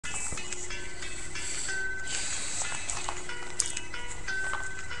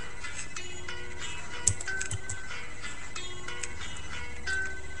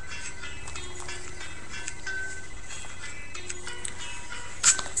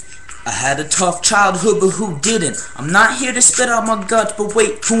I had a tough childhood, but who didn't? I'm not here to spit out my guts, but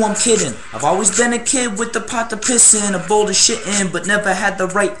wait, who I'm kidding? I've always been a kid with the pot to piss in, a bowl to shit in, but never had the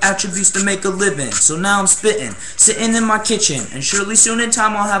right attributes to make a living. So now I'm spitting, sitting in my kitchen, and surely soon in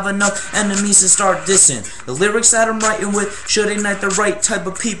time I'll have enough enemies to start dissing. The lyrics that I'm writing with should ignite the right type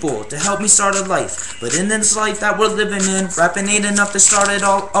of people to help me start a life. But in this life that we're living in, rapping ain't enough to start it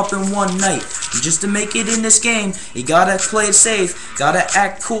all up in one night. And just to make it in this game, you gotta play it safe, gotta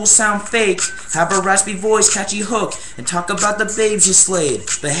act cool, sound fake, have a raspy voice, catchy hook, and talk about the babes you slayed.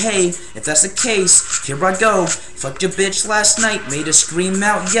 But hey, if that's the case, here I go. Fucked your bitch last night, made her scream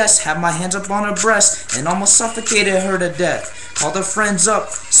out yes, had my hands up on her breast, and almost suffocated her to death. Called her friends up,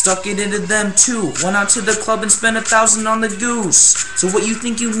 stuck it into them too, went out to the club and spent 1,000 on the goose. So what you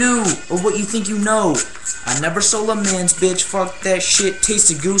think you knew, or what you think you know? I never stole a man's bitch, fuck that shit,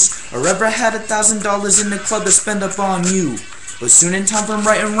 tasted goose, or ever had $1,000 in the club to spend up on you. But soon in time from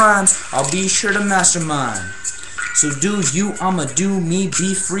writing rhymes, I'll be sure to mastermind. So do you, I'ma do me,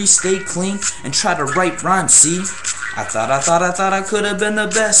 be free, stay clean, and try to write rhymes, see? I thought I could have been the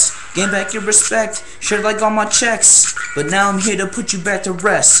best, gain back your respect, shared like all my checks. But now I'm here to put you back to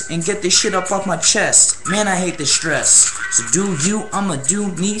rest, and get this shit up off my chest. Man, I hate the stress. So do you, I'ma do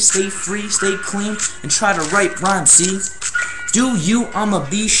me, stay free, stay clean, and try to write rhymes, see? Do you, I'ma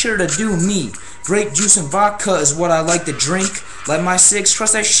be sure to do me. Grape juice and vodka is what I like to drink. Like my six,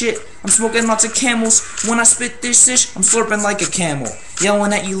 trust that shit. I'm smoking lots of Camels. When I spit this ish, I'm slurping like a camel.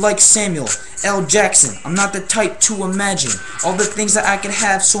 Yelling at you like Samuel L. Jackson. I'm not the type to imagine all the things that I could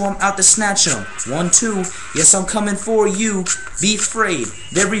have, so I'm out to snatch them. 1, 2, yes, I'm coming for you. Be afraid,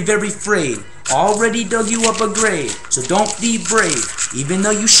 very, very afraid. Already dug you up a grave, so don't be brave. Even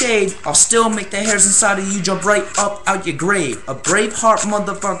though you shade, I'll still make the hairs inside of you jump right up out your grave. A brave heart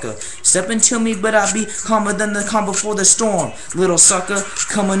motherfucker, step into me, but I be calmer than the calm before the storm. Little sucker,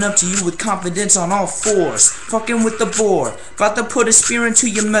 coming up to you with confidence on all fours, fucking with the boar, about to put a spear into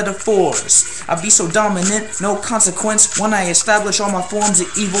your metaphors. I be so dominant, no consequence, when I establish all my forms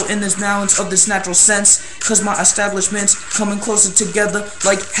of evil in this balance of this natural sense. Cause my establishments coming closer together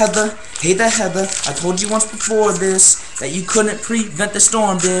like Heather. Hey there Heather, I told you once before this, that you couldn't prevent the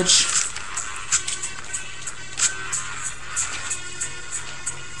storm, bitch.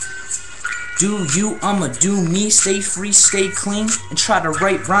 Do you, I'ma do me, stay free, stay clean, and try to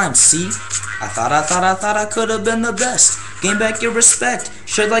write rhymes, see? I thought I could have been the best, gain back your respect,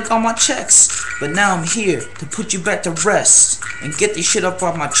 shared like all my checks. But now I'm here to put you back to rest, and get this shit up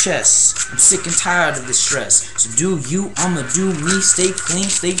off my chest. I'm sick and tired of this stress. So do you, I'ma do me, stay clean,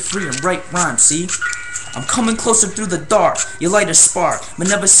 stay free, and write rhymes, see? I'm coming closer through the dark, you light a spark, but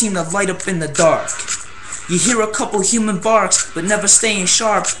never seem to light up in the dark. You hear a couple human barks, but never staying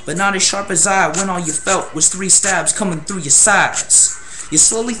sharp, but not as sharp as I, when all you felt was 3 stabs coming through your sides. You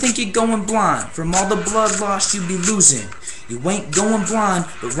slowly think you're going blind, from all the blood lost you be losing. You ain't going blind,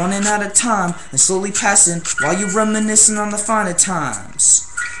 but running out of time, and slowly passing, while you reminiscing on the finer times.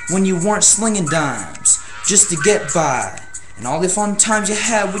 When you weren't slinging dimes, just to get by, and all the fun times you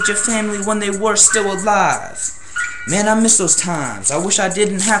had with your family when they were still alive. Man, I miss those times, I wish I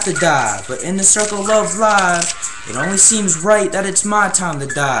didn't have to die, but in the circle of life, it only seems right that it's my time to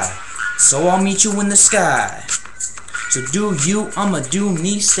die. So I'll meet you in the sky. So do you, I'ma do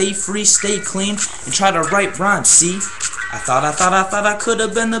me, stay free, stay clean, and try to write rhymes, see? I thought I could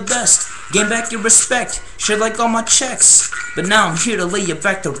have been the best, gain back your respect, shared like all my checks. But now I'm here to lay you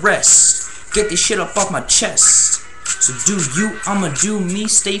back to rest, get this shit up off my chest. So do you, I'ma do me,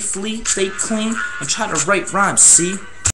 stay free, stay clean, and try to write rhymes, see?